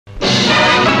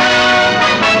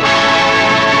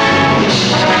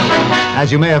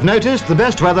As you may have noticed, the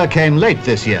best weather came late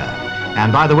this year.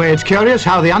 And by the way, it's curious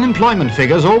how the unemployment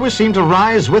figures always seem to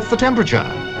rise with the temperature.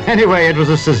 Anyway, it was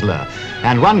a sizzler.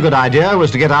 And one good idea was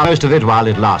to get out most of it while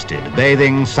it lasted.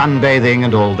 Bathing, sunbathing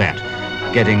and all that.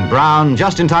 Getting brown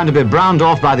just in time to be browned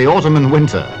off by the autumn and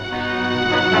winter.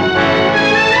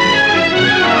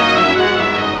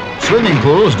 Swimming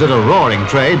pools did a roaring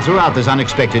trade throughout this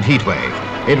unexpected heat wave.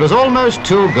 It was almost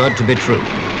too good to be true.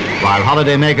 While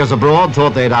holidaymakers abroad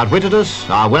thought they'd outwitted us,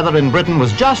 our weather in Britain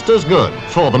was just as good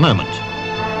for the moment.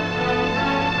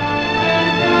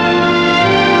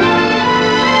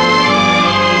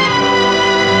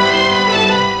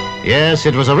 Yes,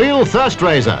 it was a real thirst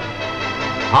raiser.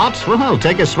 Hot? Well,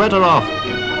 take your sweater off.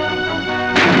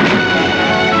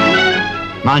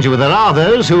 Mind you, there are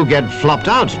those who get flopped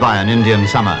out by an Indian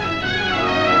summer.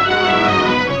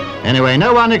 Anyway,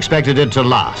 no one expected it to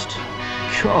last.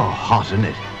 Sure hot, isn't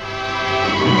it?